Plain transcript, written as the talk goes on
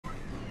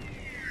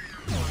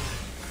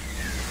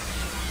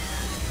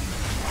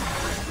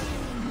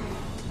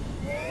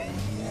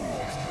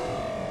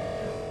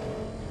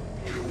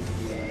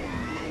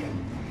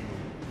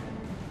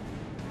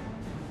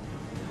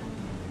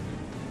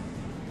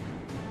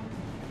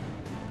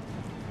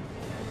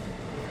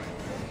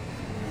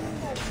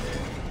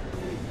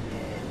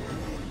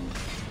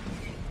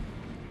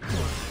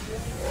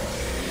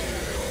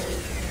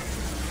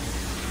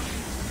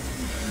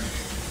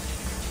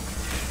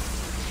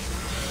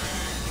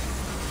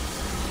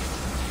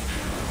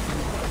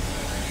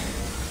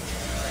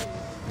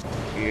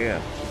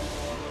yeah.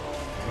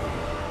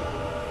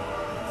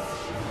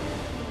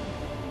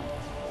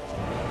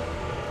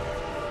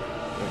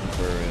 Looking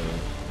for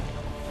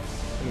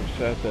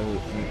shot that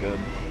with my gun.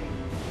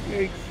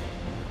 Yikes.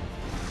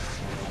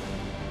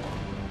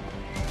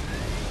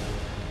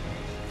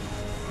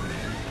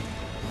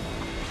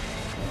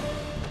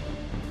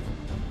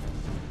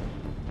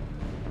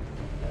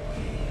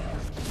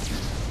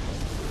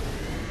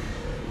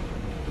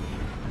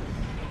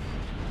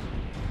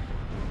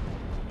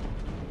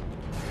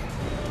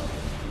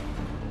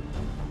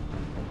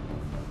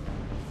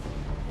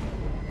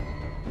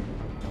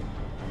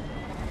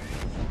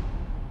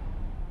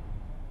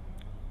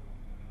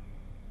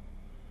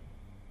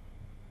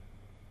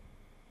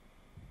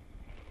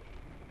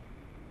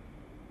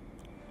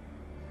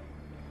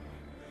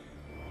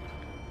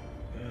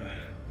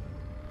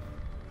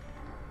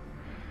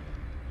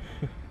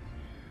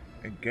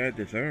 And God,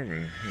 this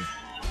armor.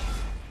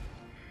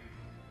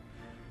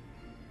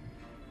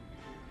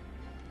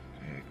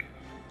 Heck.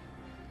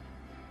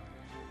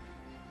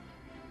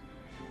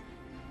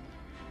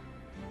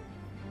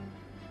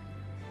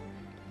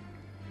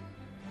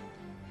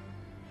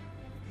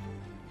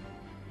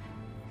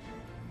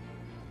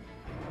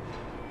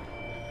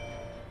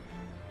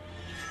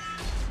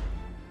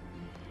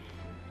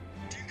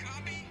 Do you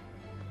copy?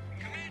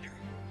 Commander,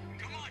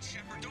 come on,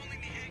 Shepard, don't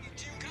leave me hanging.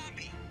 Do you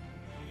copy?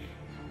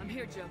 I'm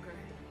here, Joker.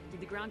 Did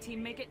the ground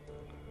team make it?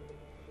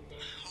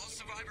 All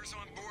survivors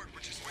on board.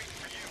 We're just waiting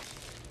for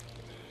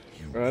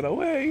you. Run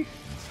away! You've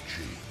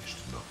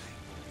changed nothing.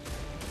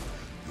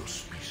 Your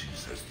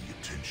species has the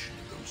attention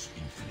of those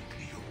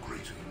infinitely or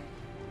greater.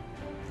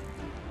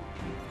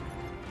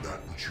 That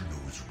which you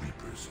know as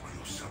Reapers are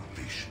your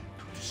salvation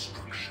to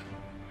destruction.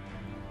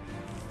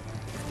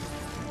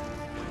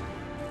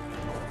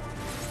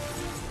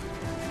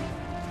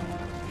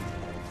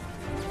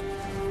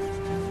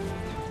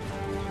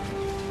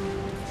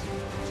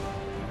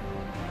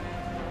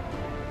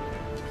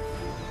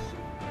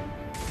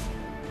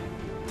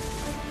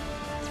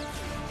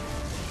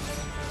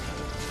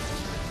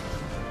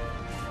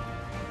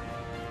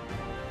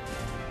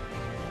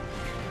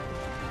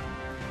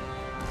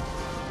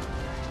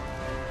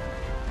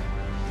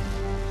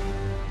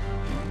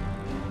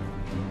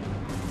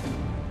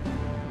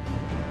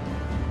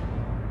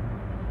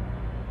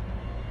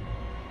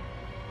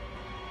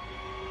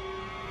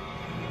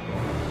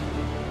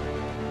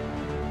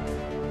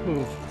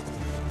 Ooh.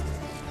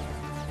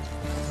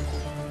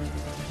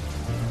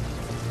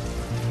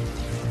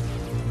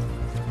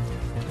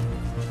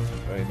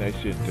 Very nice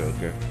shit,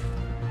 Joker.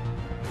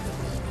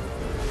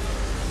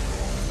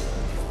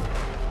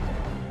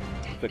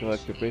 Take a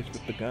like the base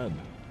with the gun.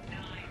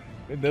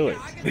 We knew it.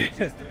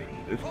 This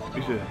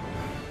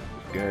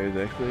guy is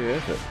actually an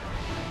asset.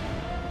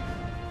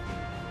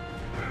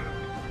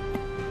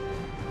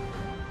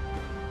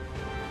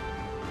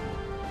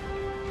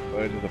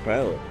 Where's the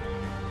pilot?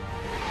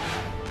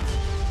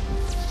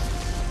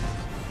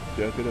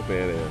 Joker the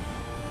badass.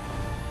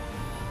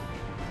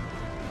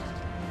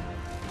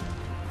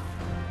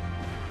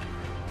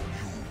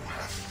 You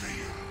have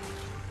failed.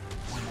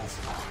 We will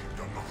find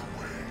another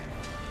way.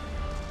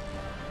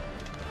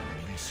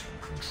 Releasing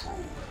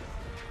control.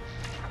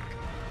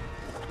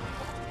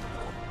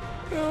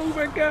 Oh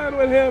my god,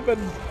 what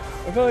happened?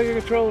 I felt like I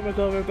controlled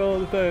myself after all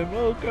the time.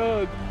 Oh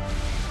god.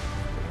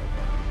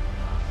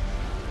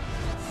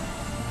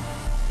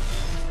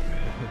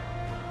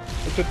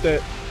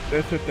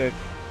 That's what that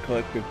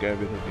collective guy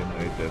be looking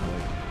like. I'm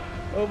like,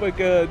 oh my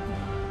god.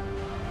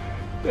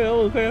 What the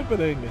hell is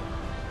happening?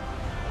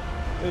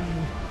 And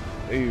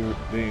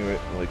they were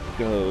like,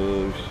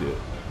 oh shit.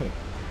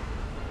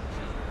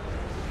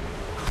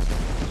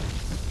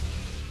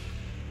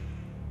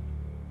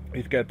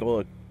 He's got the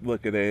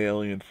look at the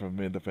alien from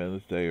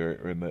Independence Day,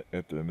 or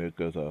after the nuke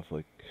goes off,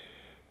 like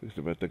he's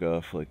about to go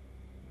off, like,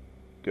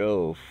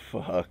 go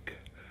fuck.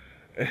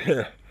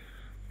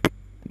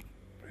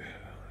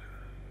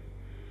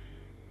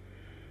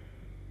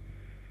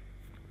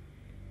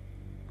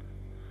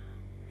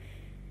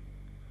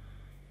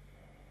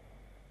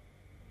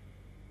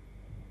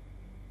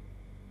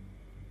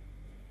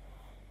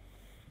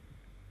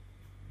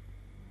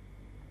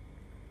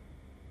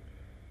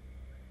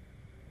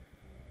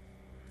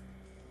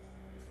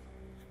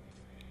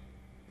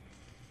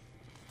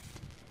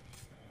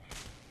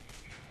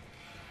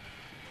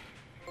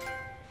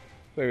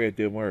 Maybe I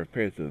do more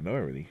repairs to the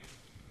Normandy.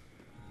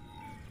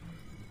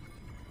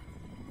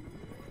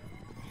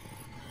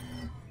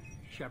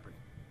 Shepard,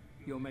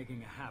 you're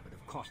making a habit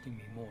of costing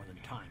me more than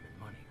time and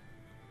money.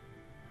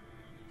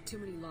 Too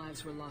many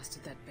lives were lost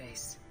at that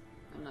base.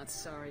 I'm not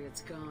sorry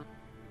it's gone.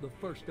 The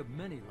first of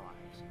many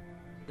lives.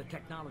 The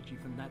technology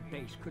from that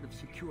base could have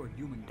secured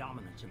human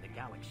dominance in the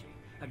galaxy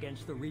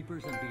against the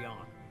Reapers and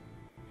beyond.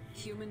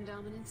 Human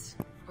dominance?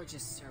 Or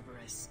just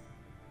Cerberus?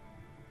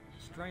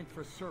 Strength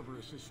for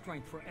Cerberus is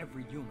strength for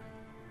every human.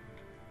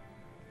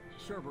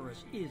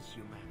 Cerberus is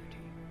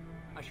humanity.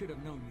 I should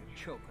have known you'd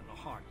choke on the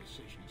hard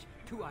decisions.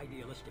 Too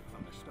idealistic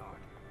from the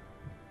start.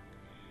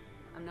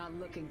 I'm not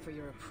looking for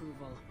your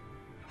approval.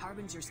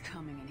 Harbinger's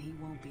coming and he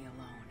won't be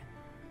alone.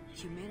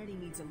 Humanity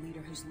needs a leader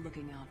who's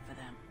looking out for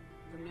them.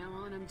 From now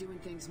on, I'm doing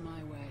things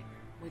my way,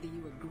 whether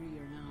you agree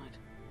or not.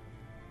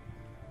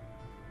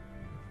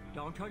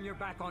 Don't turn your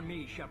back on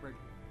me, Shepard.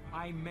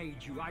 I made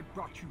you. I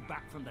brought you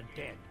back from the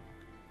dead.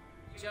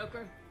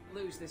 Joker,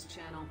 lose this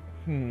channel.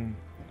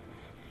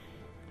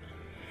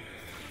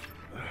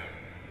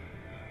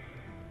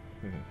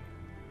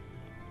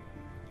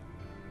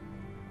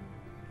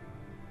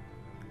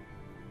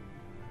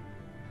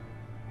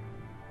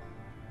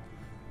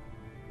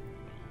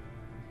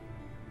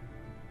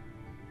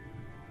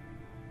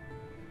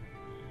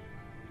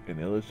 An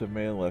innocent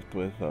man left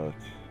with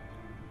thoughts.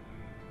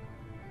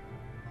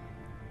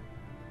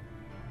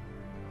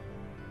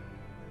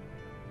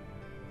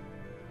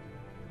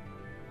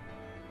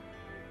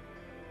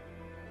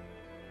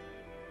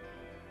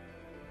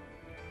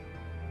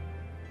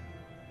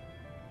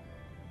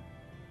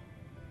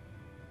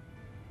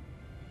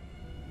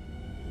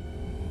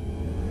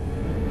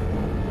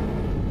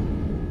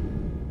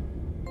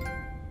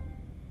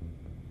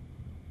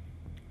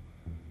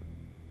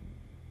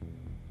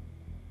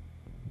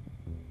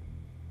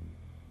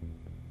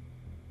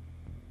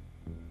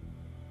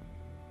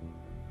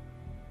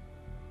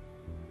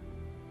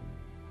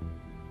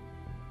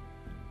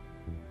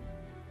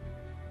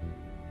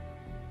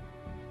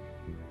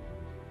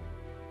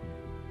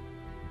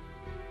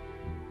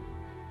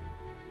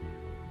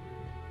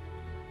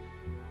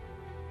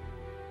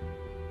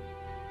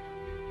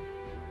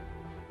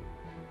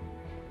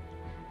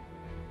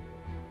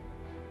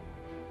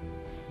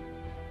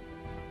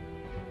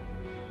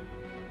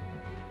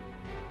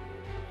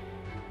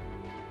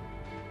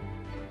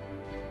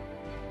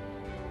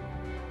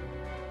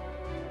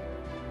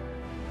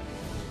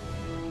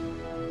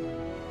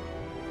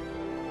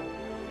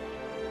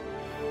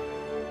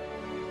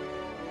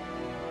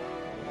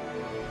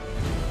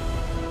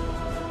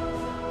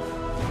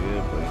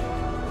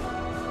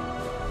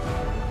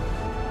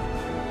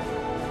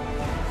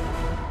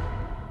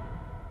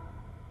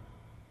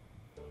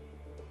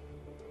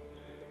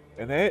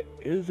 And that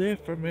is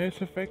it for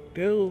Mass Effect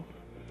 2.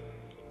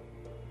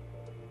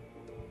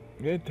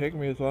 It didn't take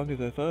me as long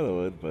as I thought it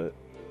would, but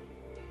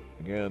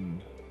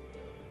again,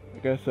 I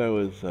guess I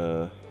was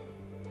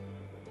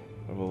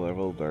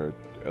leveled, or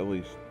at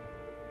least,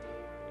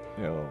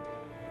 you know,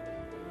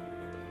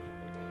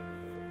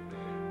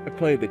 I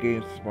played the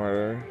game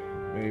smarter,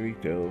 maybe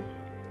too,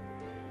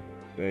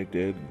 than I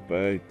did,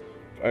 but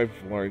I've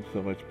learned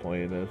so much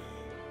playing this.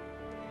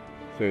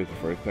 So it's the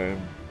first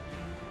time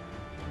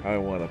I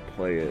want to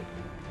play it.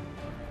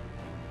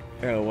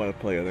 And I want to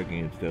play other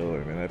games too.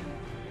 I mean,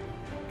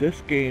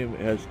 this game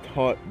has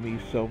taught me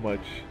so much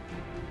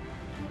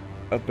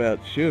about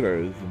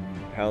shooters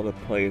and how to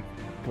play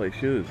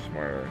shooters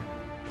smarter.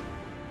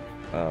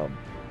 How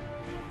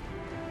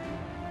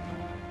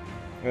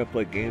to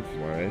play games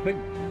smarter. I think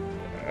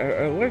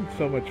I learned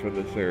so much from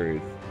this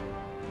series.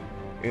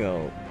 You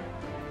know,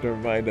 the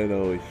reminder to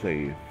always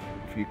save.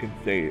 If you can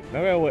save,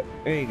 no matter what,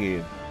 any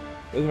game.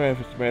 Doesn't matter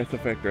if it's Mass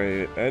Effect,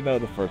 right? I know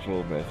the first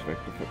rule of Mass Effect,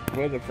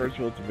 one of the first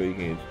rules of video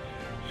games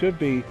should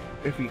be,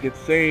 if you can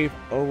save,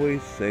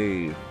 always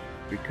save.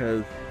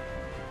 Because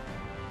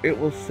it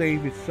will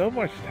save you so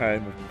much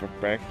time for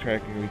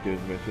backtracking and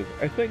redoing missions.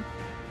 I think,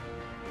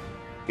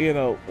 you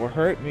know, what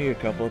hurt me a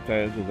couple of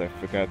times was I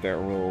forgot that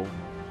rule.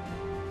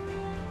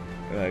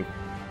 And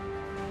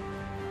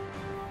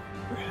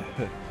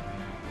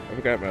I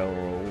forgot my own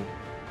rule.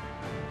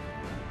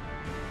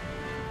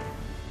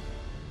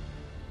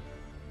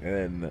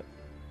 And then,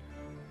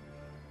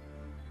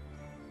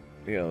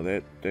 you know,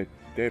 that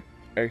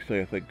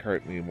actually I think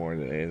hurt me more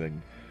than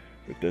anything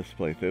with this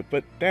playthrough,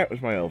 but that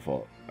was my own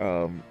fault.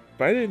 But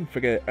I didn't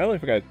forget, I only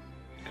forgot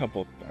a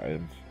couple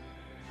times.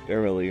 That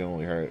really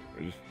only hurt.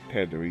 I just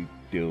had to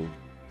redo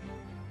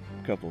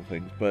a couple of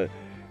things, but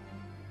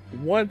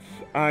once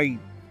I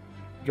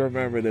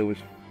remembered it was,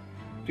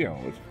 you know,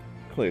 it was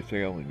clear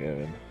sailing,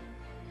 and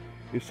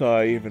you saw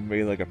I even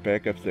made like a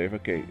backup save.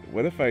 Okay,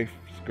 what if I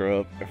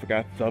screw up, I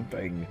forgot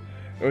something,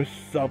 or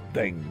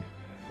something.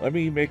 Let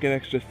me make an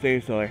extra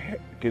save so I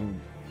can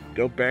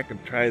go back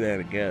and try that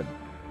again.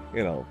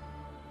 You know.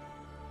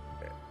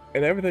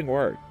 And everything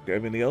worked. I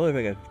mean, the only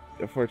thing is,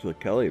 unfortunately,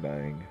 Kelly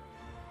dying.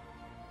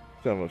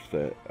 So I'm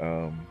upset.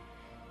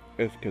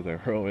 It's because I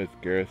romance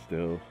Garrus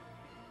still.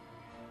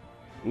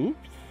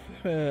 Oops.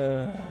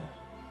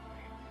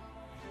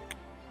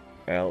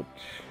 Ouch.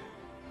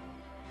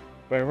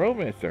 My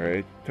romance there,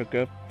 I took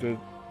up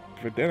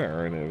for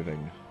dinner and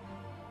everything.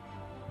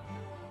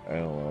 I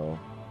don't know.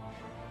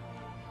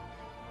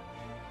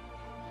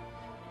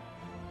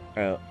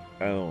 I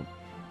don't.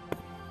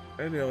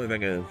 And the only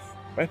thing is,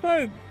 I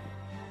thought I'd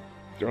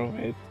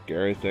romance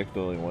Garrus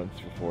accidentally once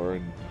before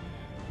and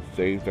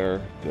saved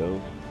her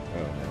too. I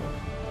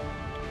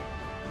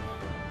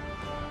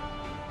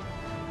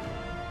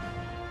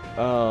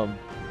don't know.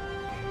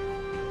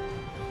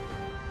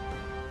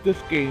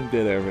 This game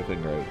did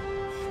everything right.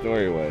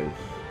 Story-wise,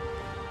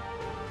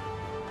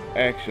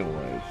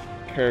 action-wise,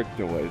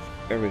 character-wise,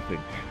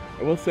 everything.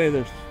 I will say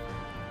this.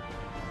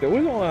 there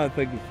was a lot of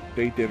things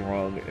they did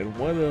wrong, and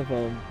one of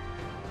them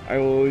I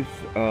always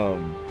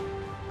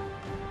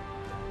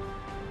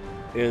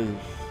is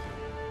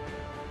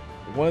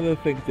one of the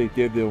things they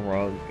did do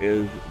wrong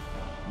is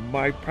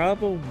my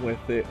problem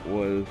with it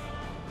was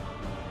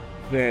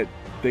that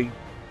they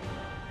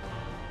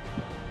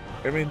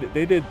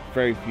did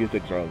very few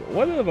things wrong.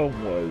 One of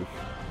them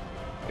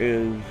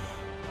is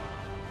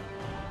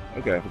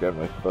okay, I forgot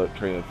my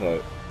train of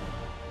thought.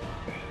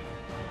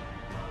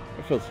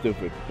 I feel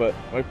stupid, but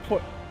my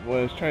point, what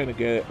I was trying to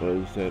get at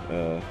was that,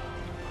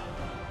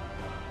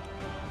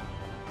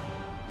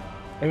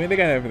 they got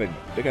everything,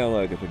 they got a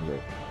lot of good things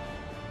right.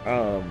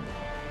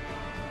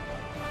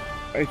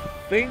 I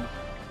think,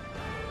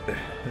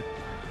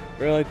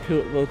 really a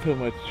little too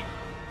much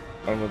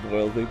on the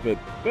loyalty, but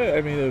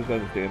it was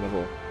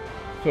understandable.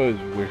 So it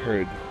was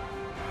weird.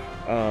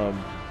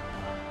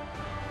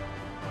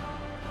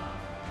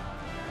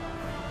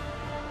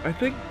 I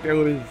think there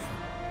was,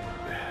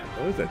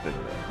 what was that thing?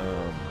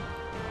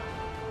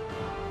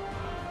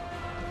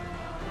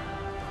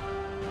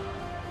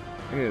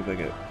 I can't think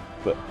of it.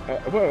 But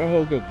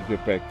I'll go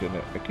get back to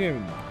that. I can't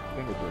even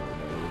think of it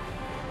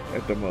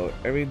at the moment.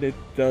 It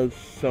does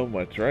so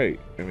much right.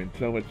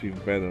 So much even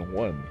better than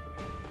one.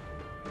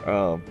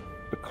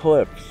 The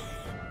clips,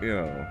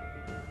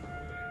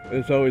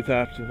 there's always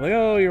options like,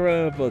 oh, you're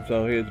running out of bullets.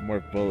 Oh, here's more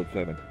bullets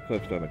on the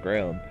clips on the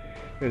ground.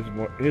 Here's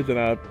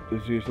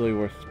there's usually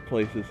worse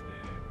places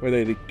where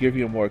they give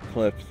you more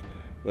clips,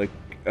 like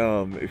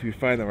if you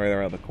find them right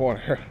around the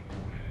corner.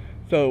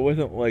 So it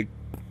wasn't like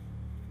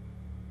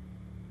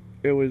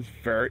that was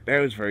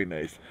very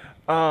nice.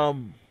 I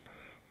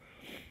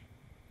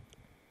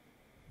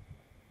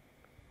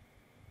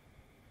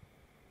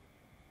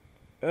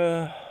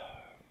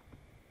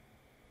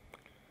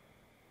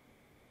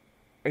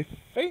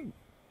think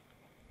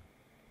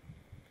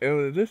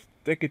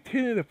they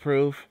continue to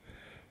prove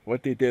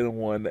what they did in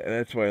 1, and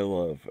that's what I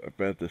love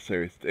about the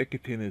series. It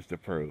continues to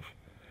prove.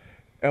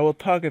 And we'll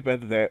talk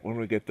about that when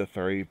we get to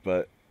 3,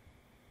 but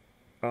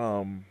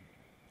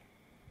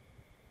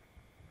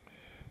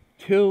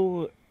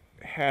 2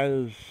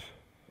 has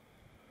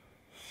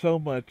so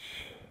much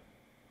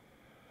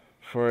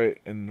for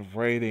it in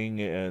writing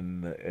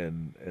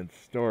and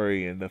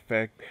story, and the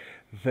fact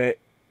that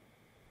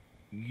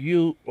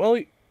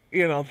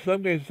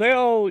some guys say,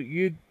 oh,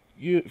 you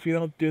if you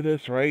don't do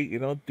this right, you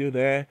don't do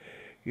that,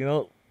 you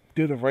don't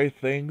do the right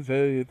things,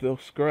 they'll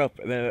screw up,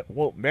 and then it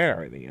won't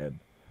matter in the end.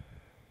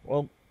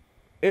 Well,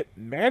 it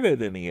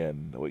mattered in the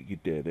end what you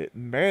did. It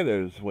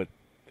matters what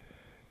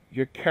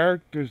your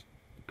characters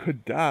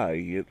could die.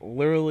 It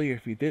literally,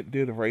 if you didn't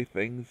do the right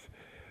things,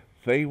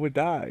 they would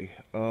die.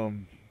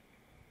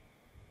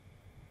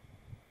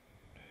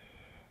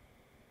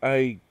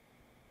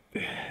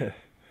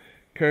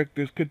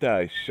 Characters could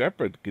die.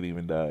 Shepard could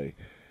even die.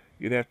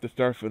 You'd have to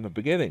start from the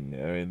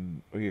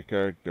beginning. With your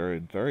character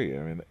in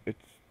 3.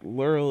 It's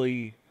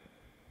literally,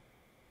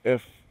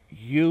 if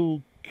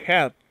you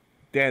kept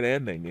that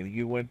ending and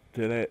you went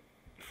to that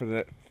for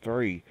that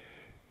 3,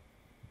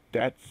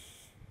 that's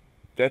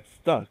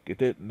stuck. It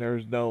didn't.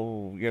 There's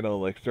no,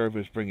 like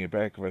service bring you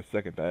back for a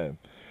second time.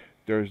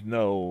 There's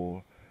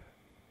none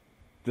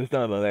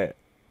of that.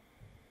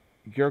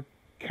 Your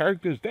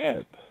character's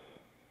dead.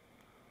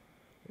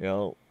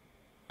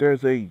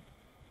 There's a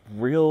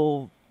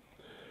real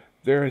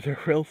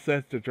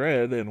sense of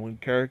dread, and when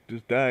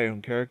characters die,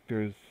 when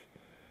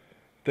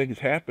things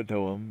happen to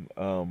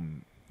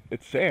them,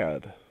 it's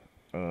sad.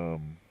 The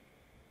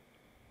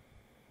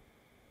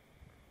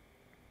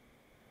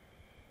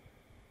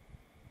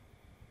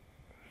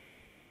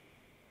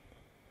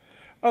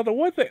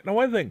one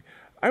thing,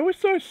 I was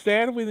so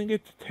sad we didn't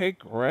get to take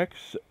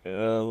Rex,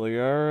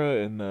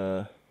 Liara, and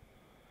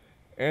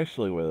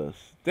Ashley with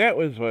us. That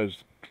was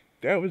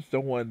the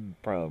one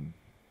problem.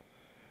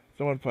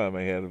 The one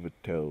problem I had with it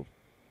too.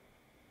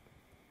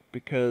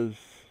 Because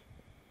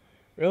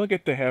we only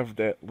get to have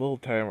that little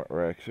time with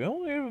Rex. We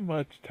don't have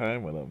much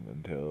time with him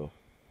until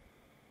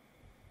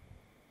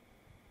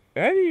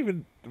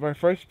my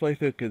first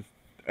playthrough, because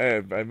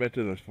I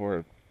mentioned this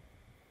before,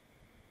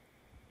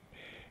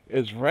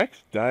 is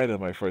Rex died in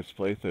my first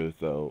playthrough,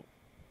 though,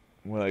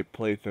 when I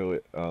played through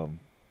it,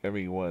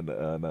 ME1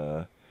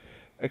 on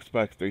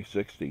Xbox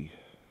 360.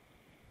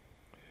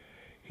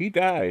 He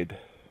died.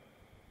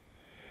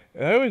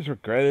 And I always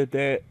regretted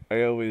that.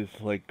 I always,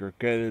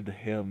 regretted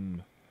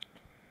him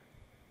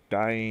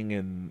dying,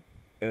 and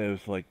it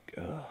was like,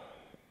 ugh,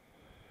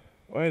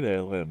 why did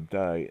I let him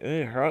die? And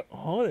it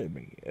haunted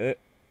me. It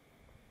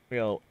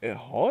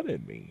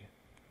haunted me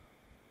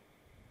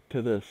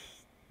to the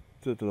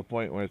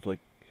point where it's like,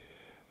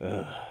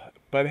 ugh.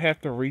 But I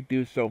have to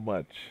redo so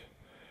much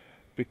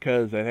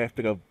because I'd have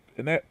to go,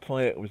 and that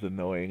planet was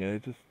annoying,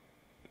 and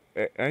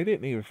I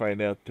didn't even find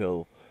out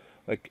till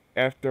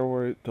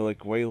afterward, till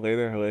way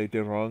later how I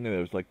did wrong, and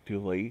it was too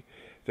late.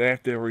 So I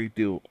have to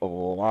redo a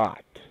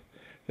lot.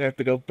 So I have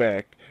to go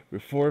back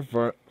before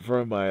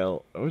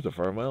Vermile. Oh, was it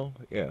Vermile?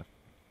 Yeah,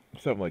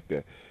 something like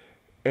that.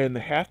 And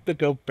have to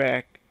go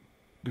back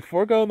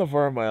before going to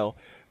Vermile,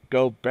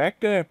 go back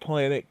to that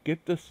planet,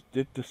 get the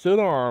suit of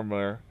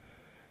armor,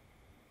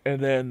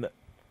 and then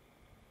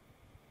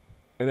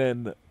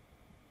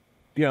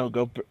you know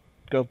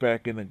go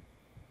back in and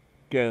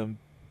get him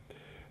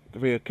to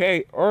be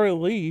okay, or at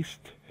least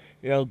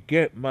you know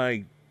get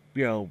my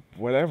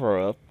whatever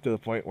up to the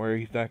point where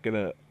he's not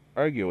gonna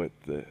argue with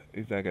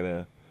he's not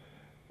gonna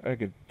I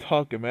can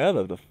talk him out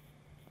of the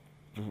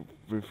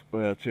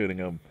without shooting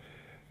him.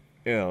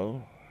 You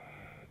know,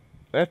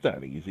 that's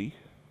not easy.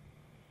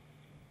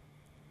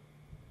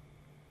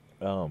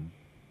 I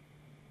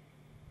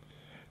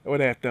would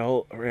have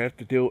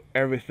to do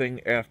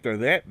everything after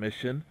that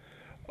mission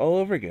all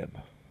over again.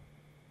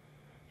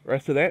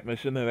 Rest of that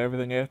mission and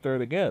everything after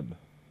it again.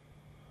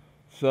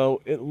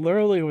 So it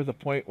literally was a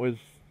point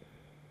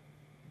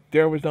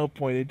there was no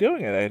point in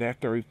doing it. I'd have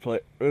to replay.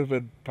 It would have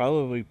been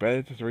probably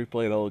better just to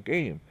replay the whole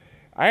game.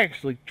 I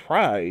actually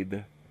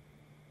tried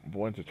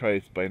once or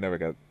twice, but I never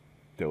got to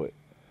do it.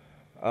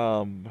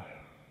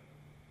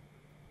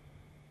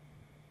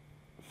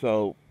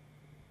 So,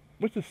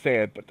 which is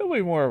sad, but there'll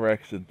be more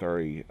Rex in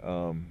 3.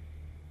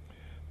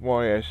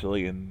 More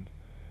Ashley and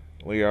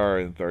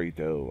Liara in 3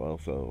 too.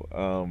 Also,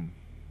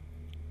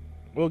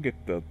 we'll get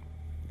to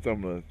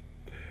some of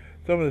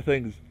the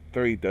things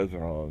 3 does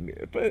wrong,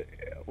 but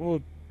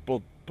we'll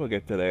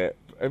get to that.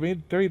 I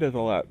mean, 3 does a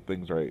lot of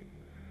things right.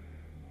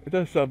 It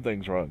does some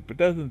things wrong, but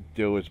doesn't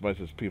do as much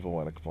as people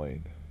want to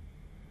complain.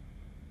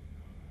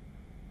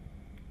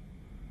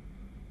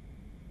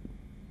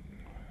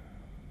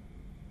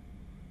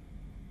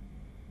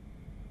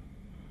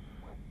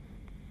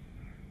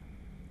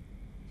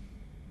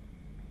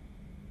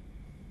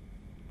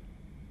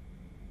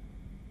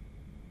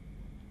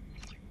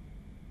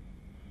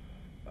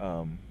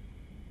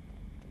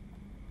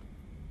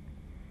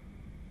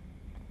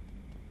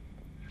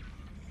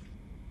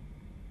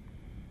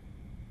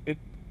 It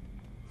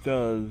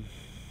does,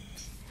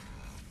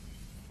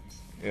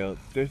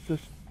 there's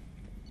this,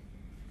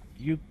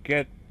 you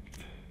get,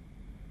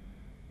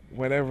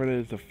 whenever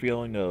there's a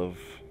feeling of,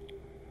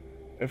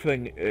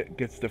 everything, it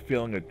gets the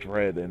feeling of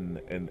dread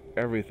and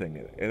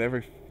everything, and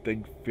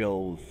everything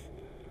feels,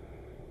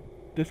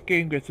 this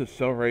game gets it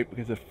so right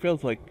because it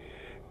feels like,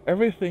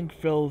 everything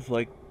feels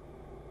like,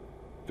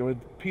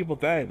 when people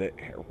die, that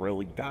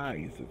really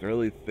dies. It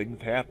really,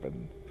 things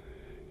happen.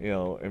 I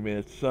mean,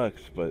 it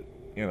sucks, but,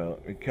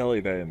 and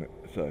Kelly dying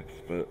sucks,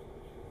 but,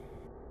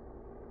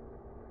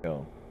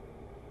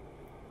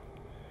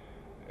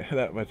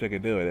 not much I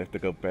can do. I'd have to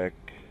go back,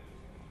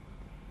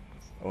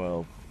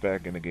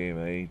 back in the game.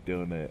 I ain't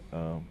doing it.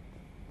 Gonna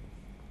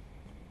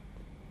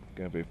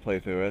be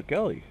playthrough at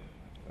Kelly.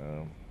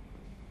 I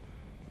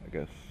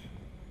guess.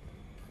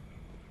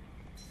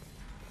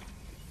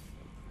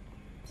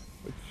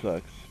 Which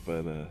sucks,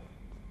 but,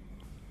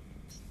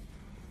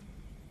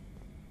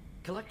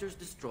 Collectors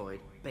destroyed,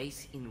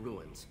 base in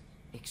ruins.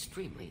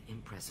 Extremely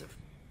impressive.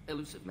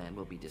 Elusive Man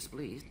will be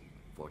displeased.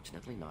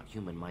 Fortunately, not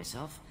human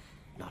myself.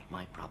 Not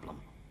my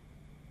problem.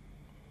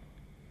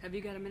 Have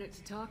you got a minute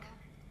to talk?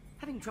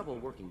 Having trouble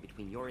working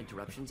between your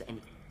interruptions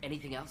and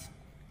anything else?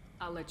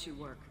 I'll let you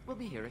work. We'll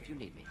be here if you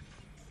need me.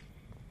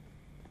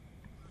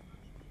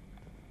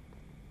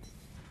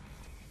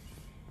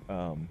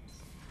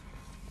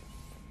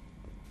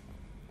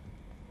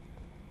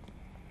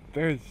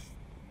 There's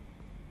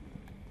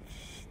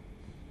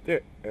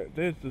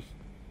this,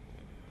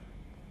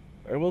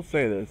 I will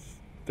say this,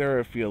 there are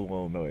a few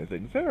little annoying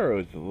things. There are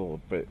always a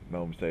little bit,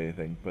 no say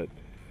anything, but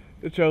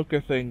the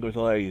Joker thing was a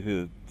lot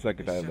easier the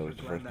second time than it was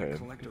the first time,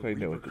 because I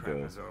knew what to do.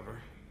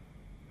 Over.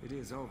 It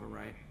is over,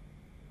 right?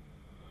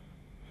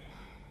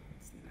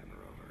 It's never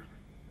over.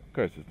 Of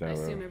course it's I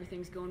never assume over.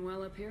 everything's going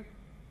well up here?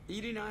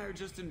 Edie and I are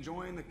just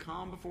enjoying the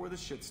calm before the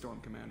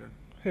shitstorm, Commander.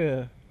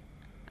 Yeah.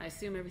 I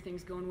assume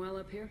everything's going well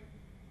up here?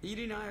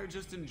 Edie and I are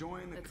just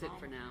enjoying the That's calm. it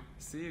for now.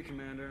 See you,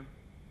 Commander.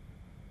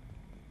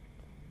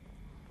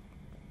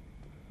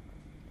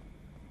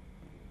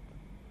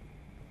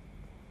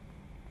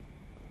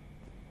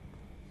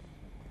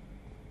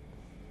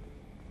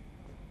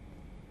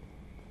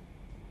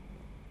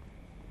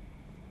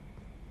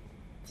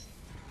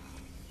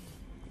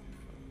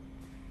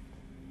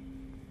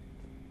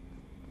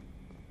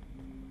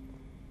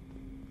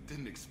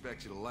 Didn't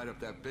expect you to light up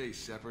that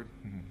base, Shepard.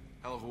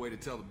 Hell of a way to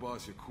tell the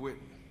boss you're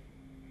quitting.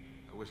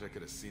 I wish I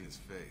could have seen his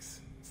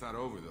face. It's not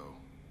over, though.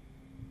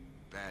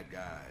 Bad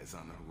guys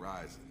on the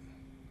horizon.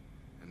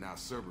 And now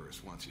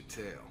Cerberus wants your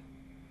tail.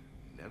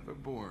 Never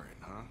boring,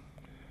 huh?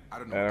 I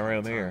don't know Not what kind around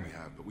of time here. we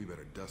have, but we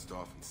better dust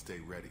off and stay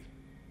ready.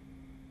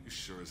 You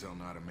sure as hell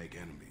know how to make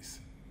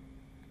enemies.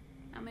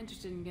 I'm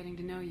interested in getting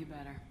to know you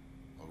better.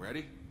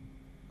 Already?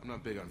 I'm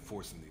not big on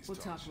forcing these We'll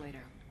talks. talk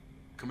later.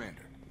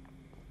 Commander.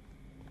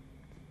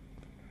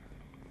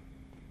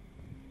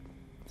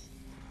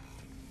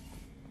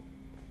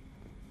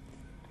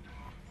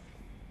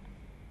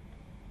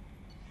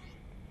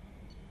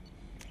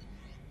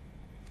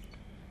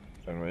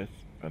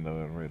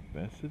 Unread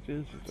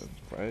messages, which I'm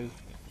surprised.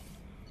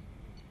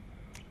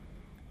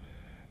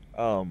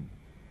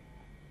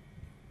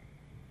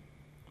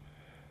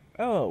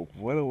 don't know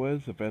what it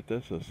was about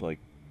this. It's like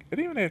I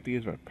didn't even have to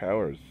use my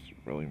powers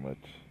really much.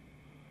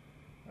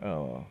 I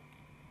don't know.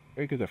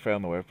 Maybe because I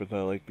found the weapons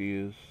I like to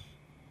use.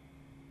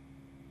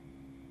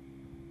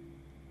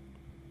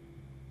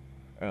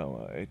 I don't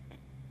know.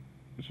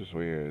 It's just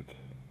weird.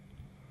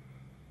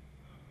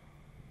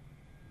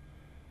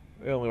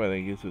 The only one I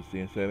use is the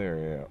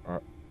incendiary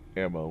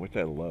ammo, which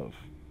I love.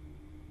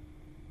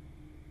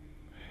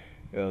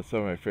 You know, some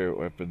of my favorite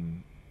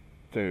weapon,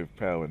 favorite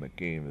power in the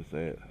game is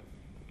that.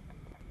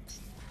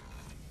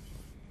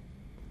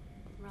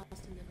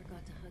 Ralston never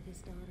got to hug his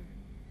daughter.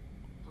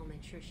 I'll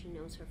make sure she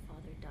knows her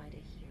father died a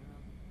hero.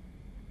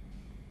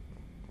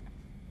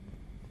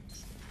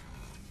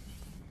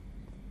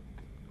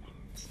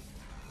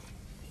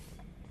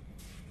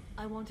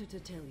 I wanted to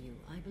tell you,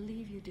 I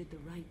believe you did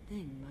the right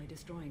thing by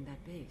destroying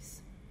that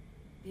base.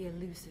 The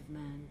elusive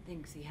man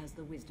thinks he has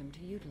the wisdom to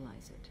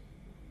utilize it,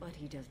 but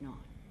he does not.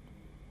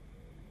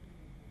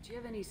 Do you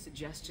have any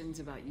suggestions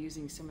about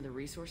using some of the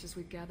resources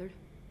we've gathered?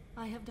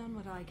 I have done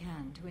what I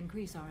can to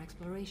increase our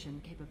exploration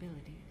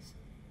capabilities.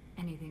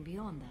 Anything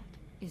beyond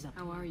that is up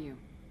to you. How are you?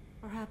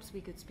 Perhaps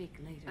we could speak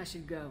later. I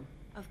should go.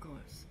 Of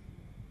course.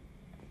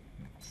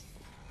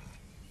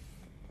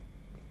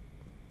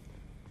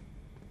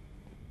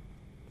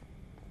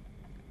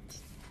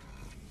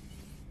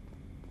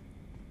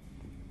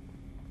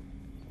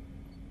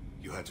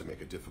 You had to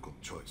make a difficult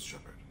choice,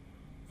 Shepard.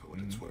 For what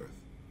it's worth,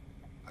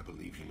 I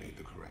believe you made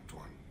the correct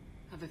one.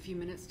 Have a few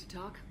minutes to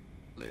talk?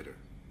 Later,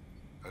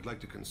 I'd like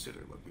to consider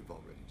what we've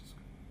already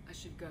discussed. I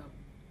should go.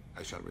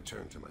 I shall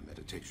return to my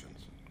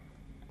meditations.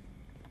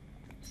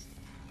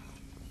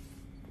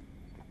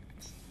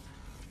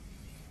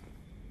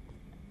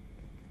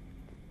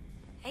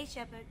 Hey,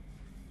 Shepard.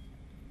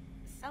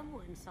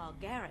 Someone saw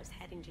Garrus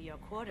heading to your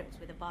quarters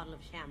with a bottle of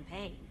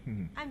champagne.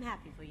 I'm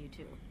happy for you,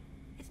 too.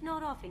 It's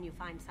not often you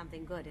find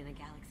something good in a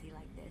galaxy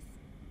like this.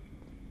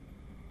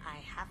 I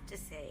have to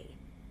say,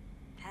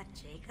 that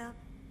Jacob?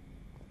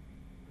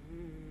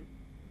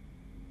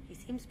 He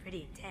seems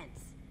pretty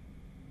intense.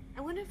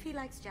 I wonder if he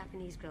likes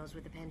Japanese girls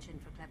with a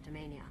penchant for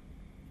kleptomania.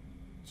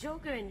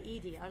 Joker and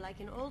Edie are like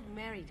an old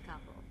married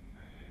couple.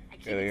 I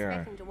keep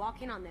expecting to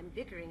walk in on them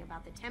bickering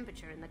about the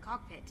temperature in the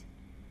cockpit.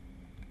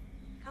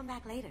 Come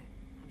back later.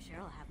 I'm sure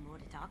I'll have more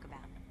to talk about.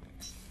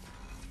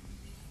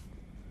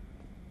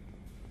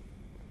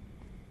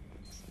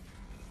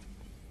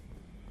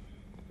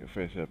 You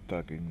finish up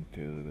talking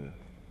to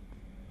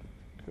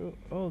the...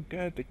 Oh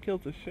god, they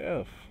killed the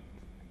chef.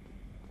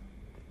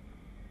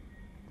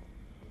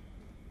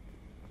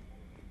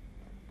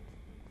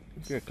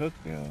 He's gonna cook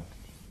now.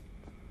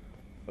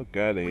 Oh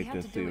god, I We hate have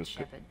this to do dude. it,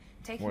 Shepard.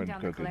 Taking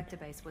down the collector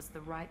base was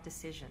the right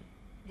decision.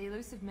 The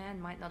elusive man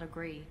might not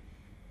agree,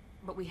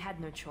 but we had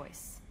no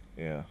choice.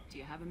 Yeah. Do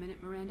you have a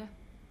minute, Miranda?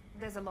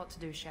 There's a lot to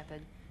do,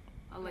 Shepard.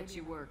 I'll let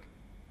you work.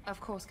 Of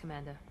course,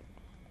 Commander.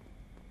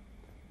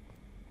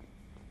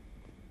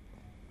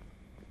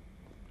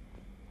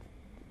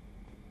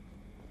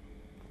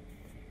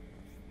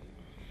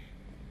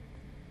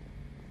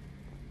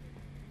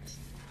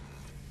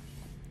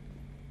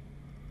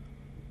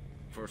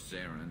 First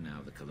Saren, now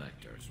the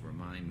Collectors.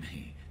 Remind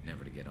me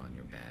never to get on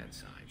your bad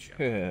side,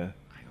 Shepard. Yeah.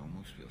 I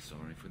almost feel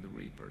sorry for the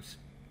Reapers.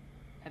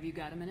 Have you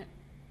got a minute?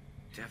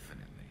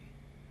 Definitely.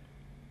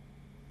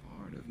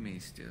 Part of me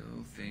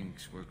still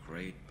thinks we're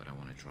great, but I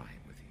want to try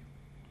it with you.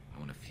 I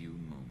want a few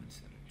moments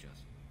that are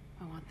just...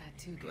 I want that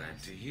too, Glad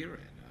Garrus. to hear it.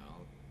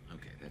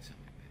 Okay, that's not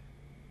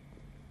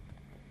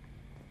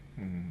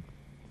bad.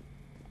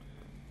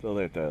 So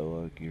that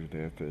dialogue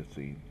even after the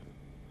scene.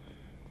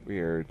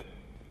 Weird.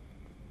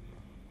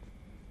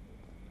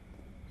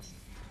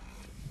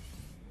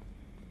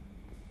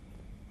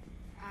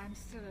 I'm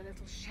still a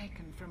little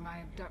shaken from my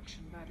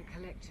abduction by the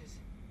Collectors.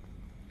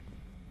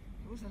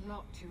 It was a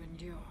lot to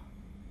endure.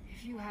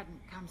 If you hadn't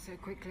come so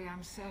quickly,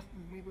 I'm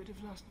certain we would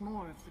have lost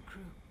more of the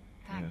crew.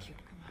 Thank you,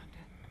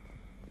 Commander.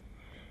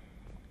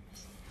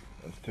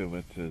 That's too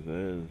much as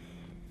is.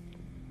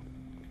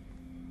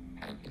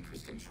 An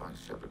interesting choice,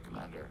 Shepard,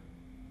 Commander.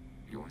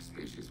 Your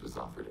species was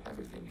offered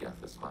everything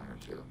Geth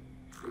aspired to.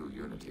 True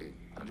unity,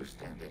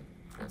 understanding,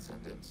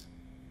 transcendence.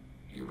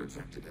 You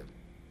rejected it.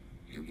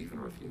 You even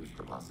refused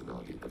the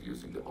possibility of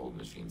using the old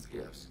machine's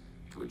gifts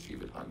to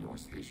achieve it on your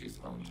species'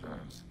 own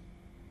terms.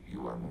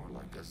 You are more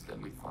like us than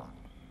we thought.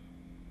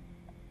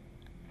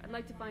 I'd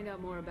like to find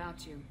out more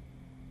about you.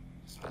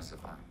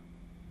 Specify.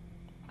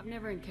 I've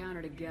never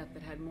encountered a Geth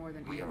that had more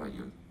than... We are a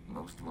youth.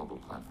 Most mobile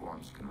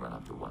platforms can run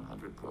up to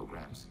 100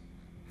 programs.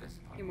 This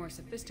You're more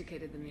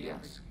sophisticated than the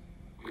average. Yes.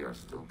 We are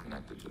still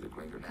connected to the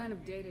greater What kind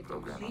of data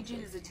program Legion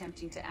updates. is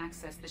attempting to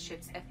access the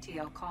ship's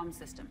FTL comm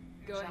system.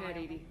 Go ahead,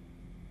 Edie.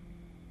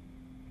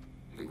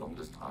 The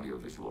oldest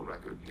audiovisual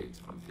record dates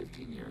from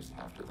 15 years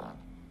after that.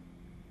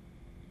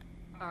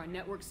 Are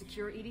network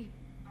secure, Edie?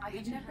 I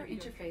have never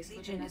interfaced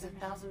with it as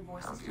 1,000 How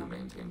voices do you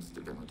coming. maintain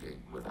stability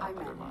without I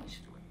other manage. minds to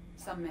it?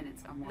 Some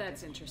minutes are more.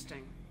 That's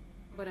interesting.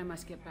 But I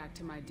must get back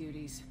to my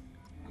duties.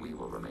 We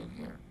will remain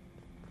here.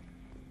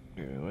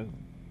 Yeah, it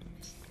wasn't.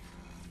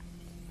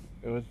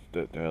 It was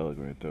that dialogue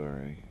right there,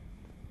 right?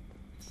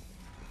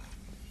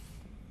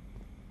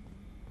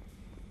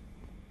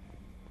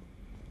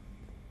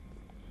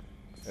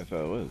 That's how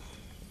it was.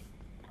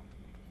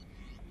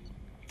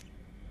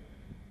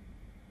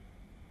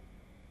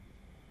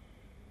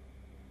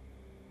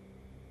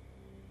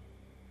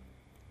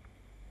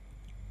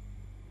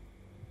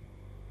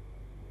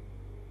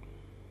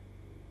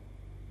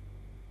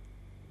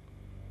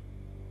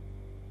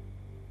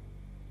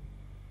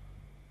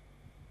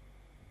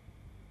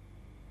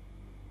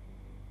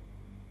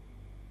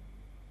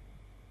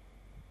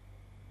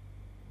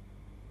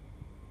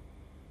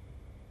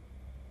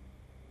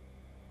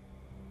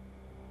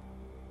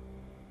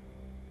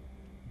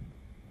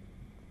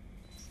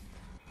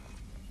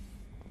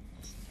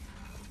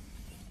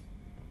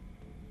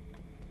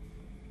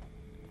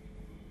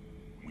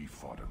 We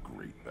fought a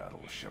great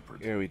battle,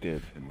 Shepard. Yeah, we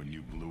did. And when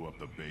you blew up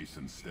the base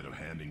instead of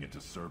handing it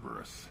to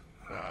Cerberus.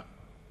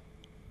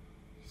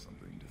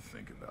 Something to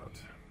think about.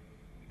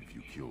 If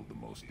you killed the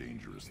most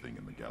dangerous thing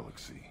in the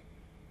galaxy,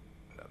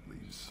 that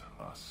leaves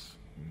us.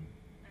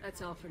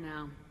 That's all for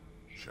now.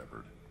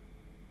 Shepard.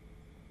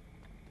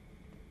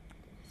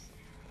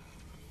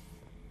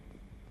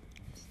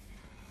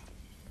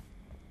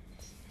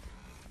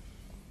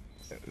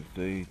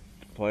 They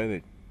imply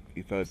that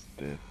you thought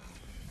that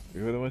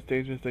we were the most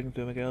dangerous things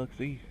in the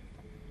galaxy?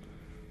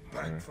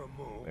 Back for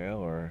more? Yeah,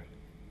 or...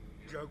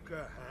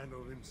 Joker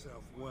handled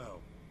himself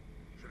well.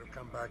 Should have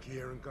come back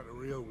here and got a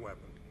real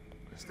weapon.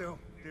 Still,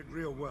 did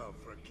real well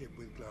for a kid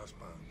with glass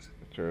bones.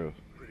 True.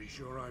 Pretty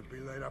sure I'd be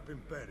laid up in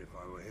bed if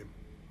I were him.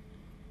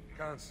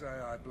 Can't say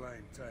I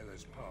blame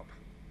Taylor's pop.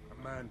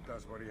 A man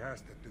does what he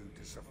has to do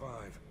to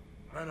survive.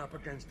 Ran up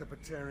against a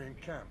Batarian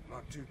camp,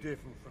 not too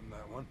different from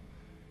that one.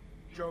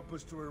 Job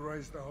was to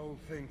erase the whole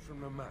thing from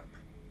the map.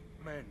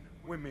 Men,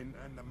 women,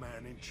 and the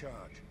man in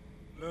charge.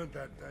 Learned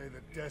that day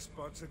that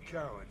despots are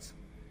cowards.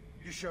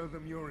 You show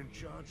them you're in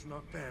charge,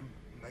 not them,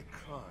 and they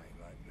cry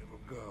like little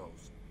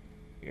girls.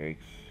 Yikes.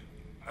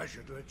 I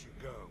should let you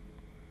go.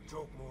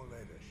 Talk more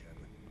later,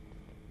 Shepard.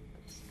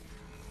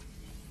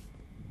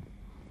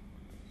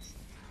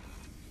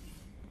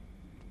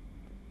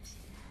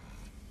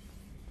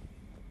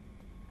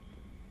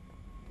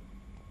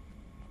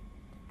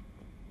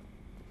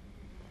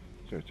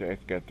 So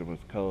Jack's got the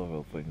most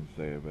colorful things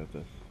to say about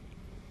this.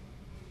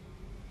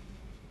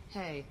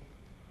 Hey.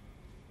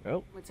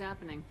 Oh. What's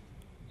happening?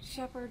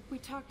 Shepard, we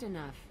talked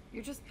enough.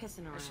 You're just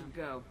pissing around. I should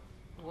go.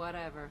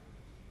 Whatever.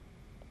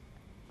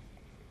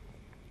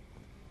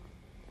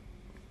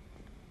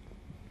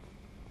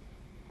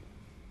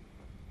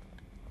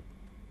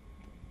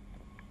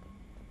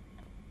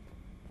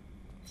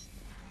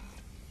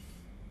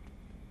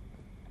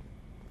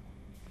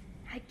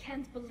 I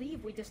can't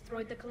believe we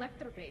destroyed the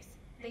collector base.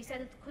 They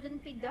said it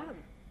couldn't be done.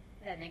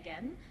 Then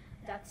again,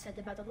 that's said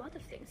about a lot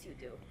of things you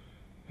do.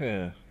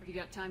 Yeah. Have you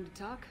got time to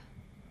talk?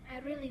 I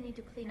really need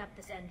to clean up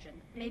this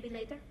engine. Maybe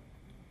later?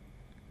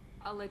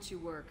 I'll let you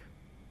work.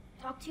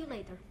 Talk to you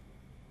later.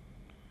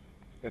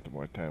 Got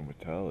more time with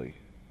Tali.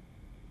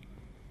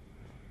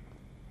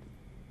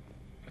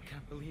 I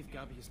can't believe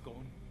Gabby is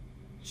gone.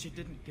 She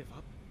didn't give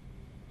up.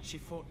 She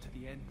fought to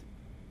the end.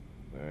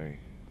 Sorry.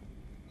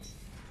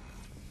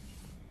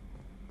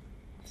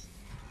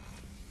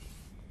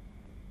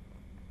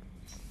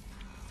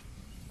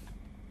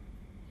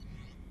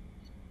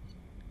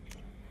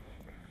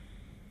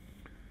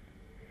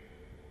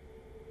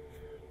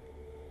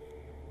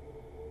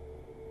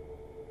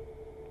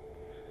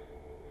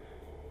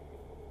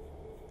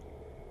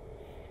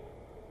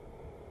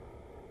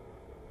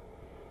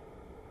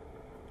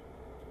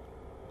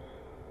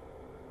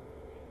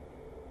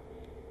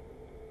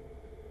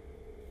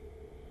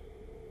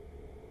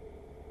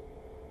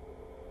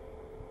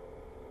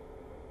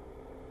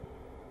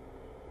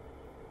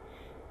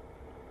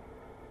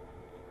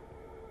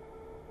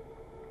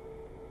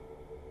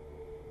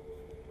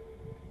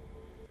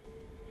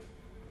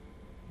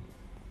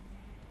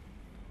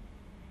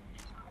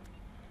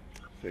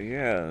 So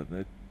yeah,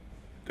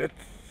 that's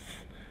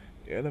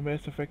the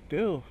Mass Effect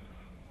deal.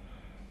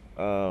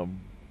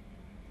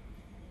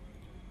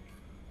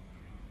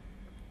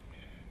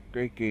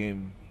 Great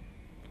game,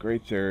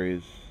 great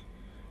series.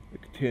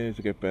 It continues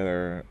to get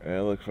better, and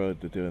I look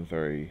forward to doing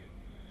 3.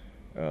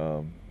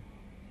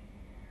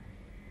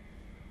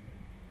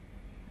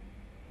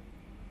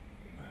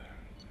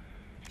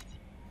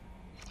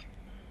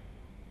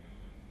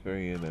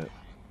 Very in it.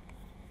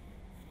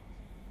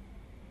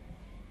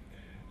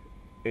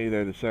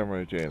 Either December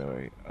or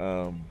January.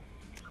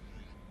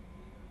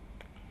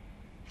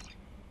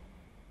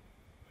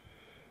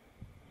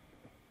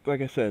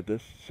 Like I said,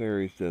 this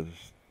series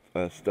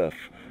does stuff,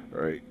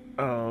 right?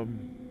 I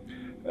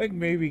think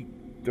maybe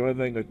the one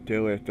thing to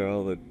do after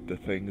all the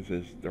things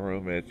is the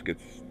romance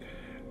gets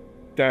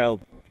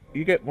dialed.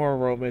 You get more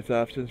romance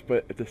options,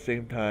 but at the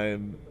same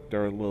time,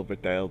 they're a little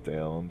bit dialed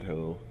down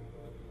to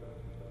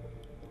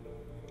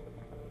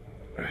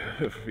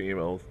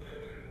females.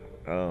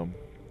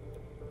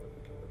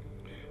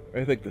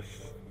 I think the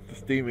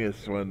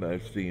steamiest one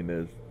I've seen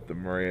is the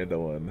Miranda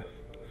one.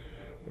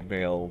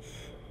 Male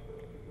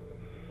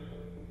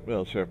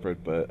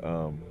Shepard, but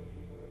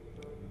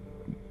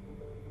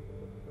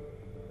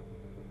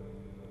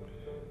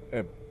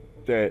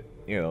that,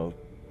 you know,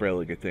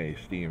 barely gets any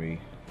steamy.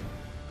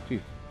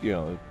 She's, you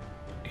know,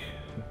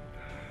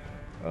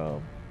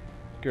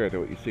 compared to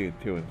what you see in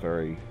 2 and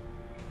 3.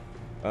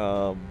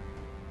 I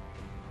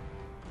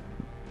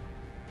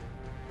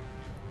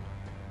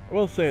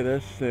will say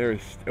this,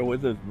 it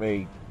was as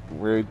many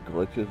weird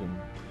glitches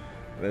in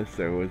this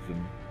there was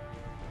in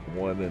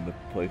one in the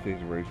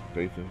PlayStation version,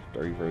 PlayStation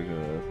 3 version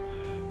of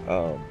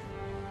this.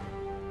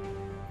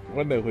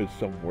 One there was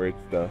some weird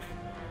stuff.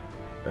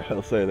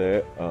 I'll say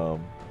that.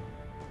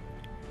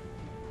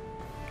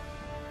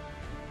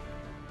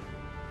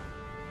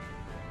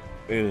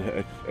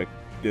 I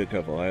did a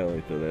couple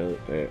highlights of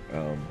that.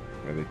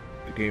 And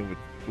the game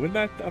would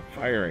not stop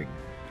firing.